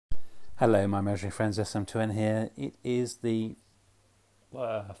Hello, my imaginary friends, SM2N here. It is the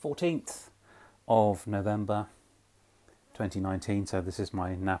 14th of November 2019, so this is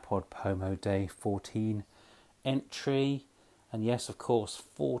my NaPodPoMo Day 14 entry. And yes, of course,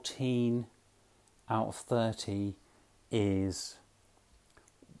 14 out of 30 is,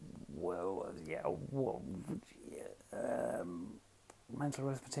 mental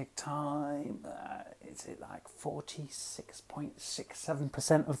arithmetic time, is it like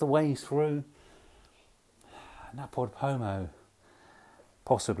 46.67% of the way through NaPodPoMo?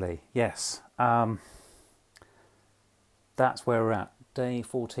 Possibly, yes. That's where we're at, day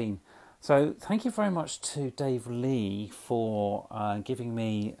 14. So thank you very much to Dave Lee for giving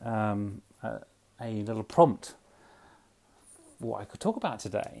me a little prompt what I could talk about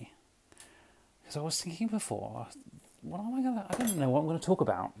today. Because I was thinking before, I don't know what I'm going to talk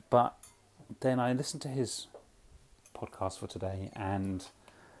about, but then I listened to his podcast for today and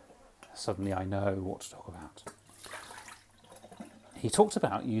suddenly I know what to talk about. He talked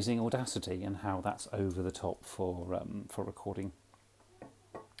about using Audacity and how that's over the top for recording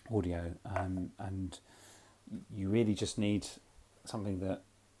audio, and you really just need something that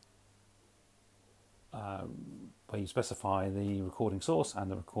where you specify the recording source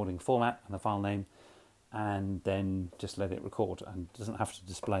and the recording format and the file name, and then just let it record, and it doesn't have to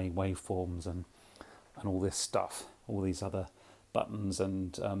display waveforms and all this stuff, all these other buttons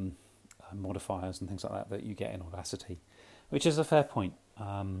and modifiers and things like that you get in Audacity, which is a fair point.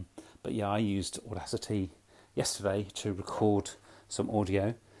 But yeah, I used Audacity yesterday to record some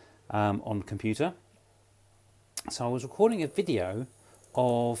audio on the computer. So I was recording a video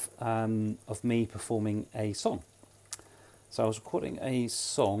of me performing a song. So I was recording a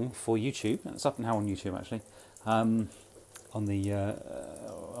song for YouTube, and it's up now on YouTube actually, on the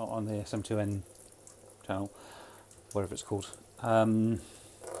SM2N channel, whatever it's called. Yeah,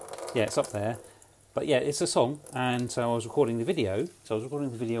 it's up there. But yeah, it's a song, and so I was recording the video. So I was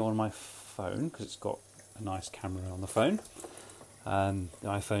recording the video on my phone because it's got a nice camera on the phone, the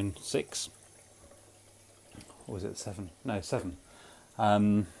iPhone 6, or was it 7? No, 7.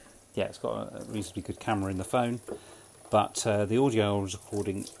 Yeah, it's got a reasonably good camera in the phone. But the audio I was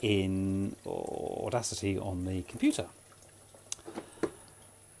recording in Audacity on the computer.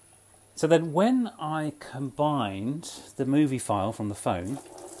 So then when I combined the movie file from the phone,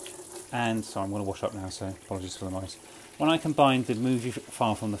 and so I'm going to wash up now, so apologies for the noise. When I combined the movie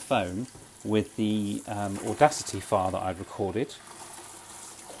file from the phone with the Audacity file that I'd recorded,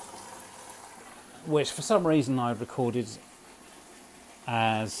 which for some reason I'd recorded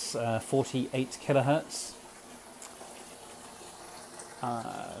as 48 kilohertz.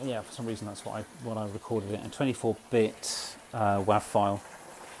 Yeah, for some reason that's what I recorded it, a 24-bit WAV file.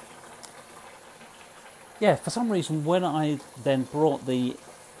 Yeah, for some reason when I then brought the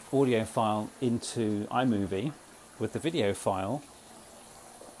audio file into iMovie with the video file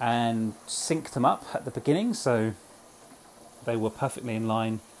and synced them up at the beginning, so they were perfectly in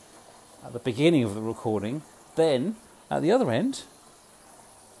line at the beginning of the recording, then at the other end,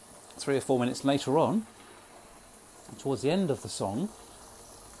 3 or 4 minutes later on, towards the end of the song,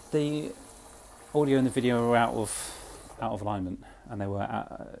 the audio and the video were out of alignment, and they were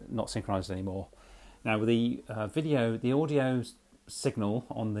not synchronized anymore. Now with the video, the audio signal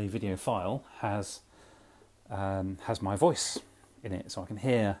on the video file has my voice in it, so I can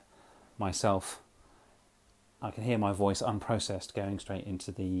hear myself. I can hear my voice unprocessed going straight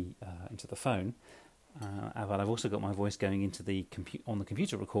into the phone, but I've also got my voice going into on the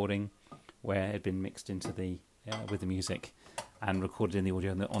computer recording, where it had been mixed into with the music and recorded in the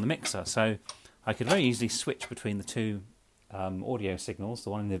audio on the mixer. So I could very easily switch between the two audio signals,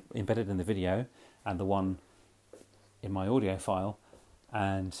 the one embedded in the video and the one in my audio file,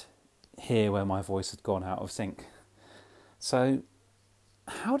 and hear where my voice had gone out of sync. So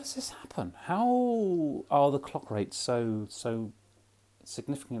how does this happen? How are the clock rates so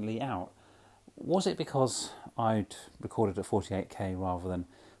significantly out? Was it because I'd recorded at 48k rather than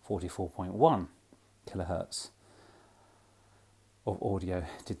 44.1 kilohertz of audio?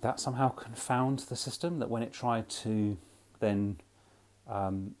 Did that somehow confound the system, that when it tried to then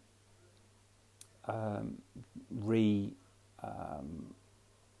render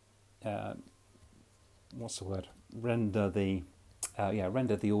the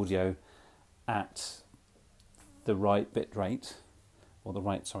audio at the right bit rate, or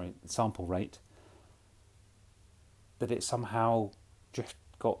the sample rate, that it somehow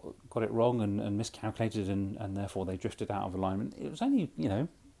got it wrong and miscalculated, and therefore they drifted out of alignment? It was only a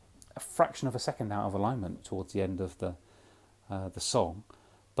fraction of a second out of alignment towards the end of the song,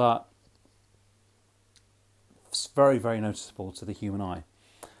 but it's very, very noticeable to the human eye.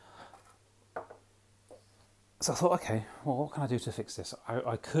 So I thought, okay, well, what can I do to fix this?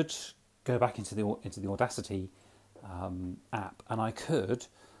 I could go back into the Audacity app, and I could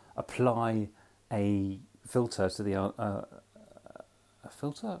apply a filter to the a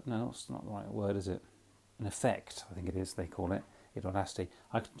filter. No, it's not the right word, is it? An effect, I think it is. They call it in Audacity.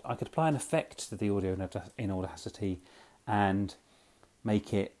 I could apply an effect to the audio in Audacity and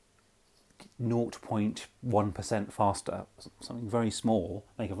make it 0.1% faster, something very small,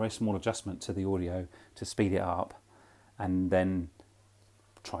 make a very small adjustment to the audio to speed it up, and then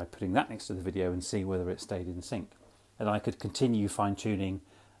try putting that next to the video and see whether it stayed in sync. And I could continue fine-tuning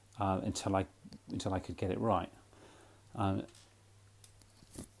until I could get it right.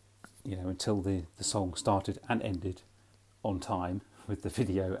 Until the song started and ended on time with the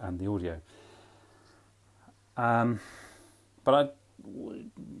video and the audio. But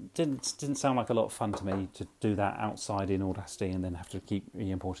didn't sound like a lot of fun to me to do that outside in Audacity and then have to keep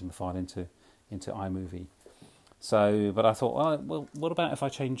re-importing the file into iMovie. So, but I thought, well, what about if I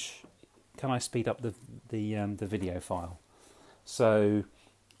change? Can I speed up the video file? So,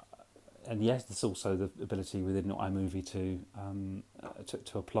 and yes, there's also the ability within iMovie to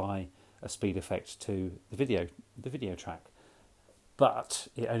apply a speed effect to the video track, but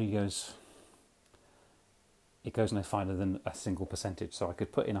it only goes no finer than a single percentage. So I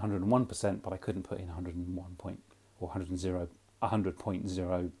could put in 101%, but I couldn't put in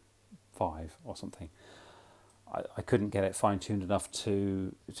 100.05 or something. I couldn't get it fine-tuned enough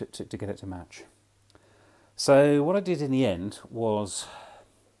to get it to match. So what I did in the end was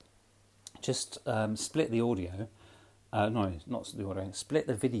just split the audio. No, not the audio. Split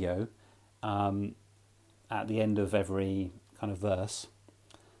the video at the end of every kind of verse,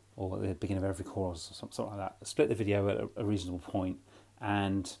 or at the beginning of every chorus, or something like that. Split the video at a reasonable point,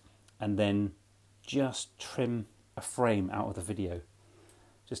 and then just trim a frame out of the video.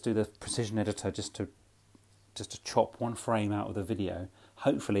 Just do the precision editor just to chop one frame out of the video.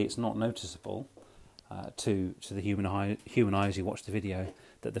 Hopefully, it's not noticeable to the human eye as you watch the video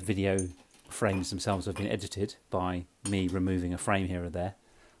that the video frames themselves have been edited by me removing a frame here or there.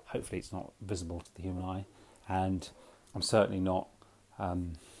 Hopefully, it's not visible to the human eye, and I'm certainly not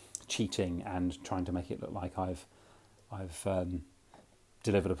cheating and trying to make it look like I've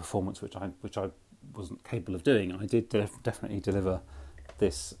delivered a performance which I wasn't capable of doing. I did definitely deliver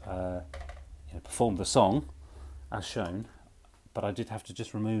this, perform the song as shown, but I did have to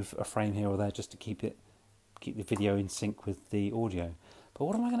just remove a frame here or there just to keep the video in sync with the audio. But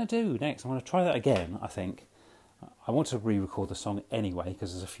what am I going to do next? I'm going to try that again. I think I want to re-record the song anyway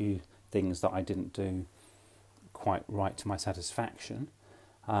because there's a few things that I didn't do quite right to my satisfaction.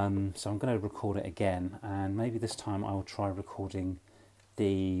 So I'm going to record it again, and maybe this time I will try recording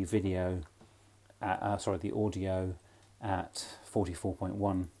the video, the audio at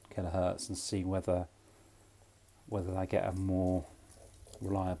 44.1 kilohertz and see whether I get a more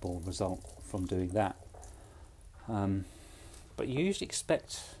reliable result from doing that. But you usually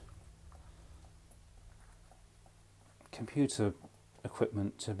expect computer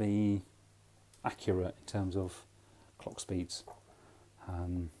equipment to be accurate in terms of clock speeds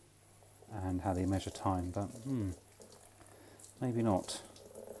and how they measure time, but maybe not.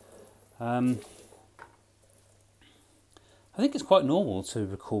 I think it's quite normal to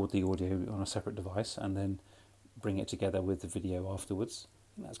record the audio on a separate device and then bring it together with the video afterwards. I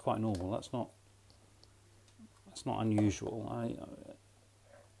think that's quite normal. That's not unusual.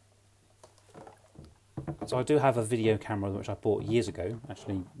 So I do have a video camera which I bought years ago,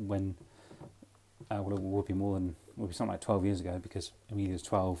 actually, when it would be something like 12 years ago, because Amelia's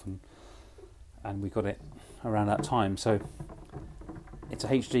 12 and we got it around that time. So it's a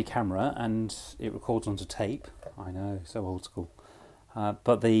HD camera and it records onto tape. I know, so old school.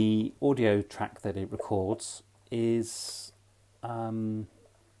 But the audio track that it records is not an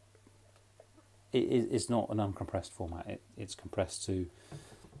uncompressed format. It's compressed to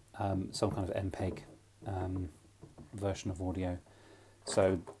some kind of MPEG version of audio.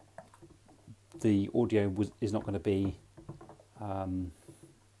 So the audio is not going to be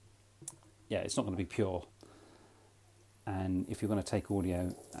it's not going to be pure. And if you're going to take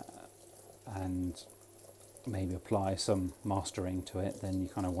audio and maybe apply some mastering to it, then you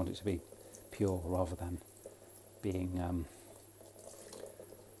kind of want it to be pure rather than being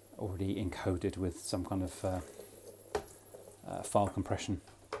already encoded with some kind of file compression.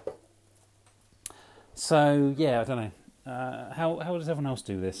 So yeah, I don't know. How does everyone else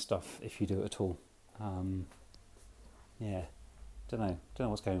do this stuff, if you do it at all? Don't know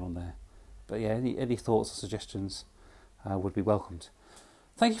what's going on there. But yeah, any thoughts or suggestions would be welcomed.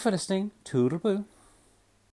 Thank you for listening. Toodle-boo.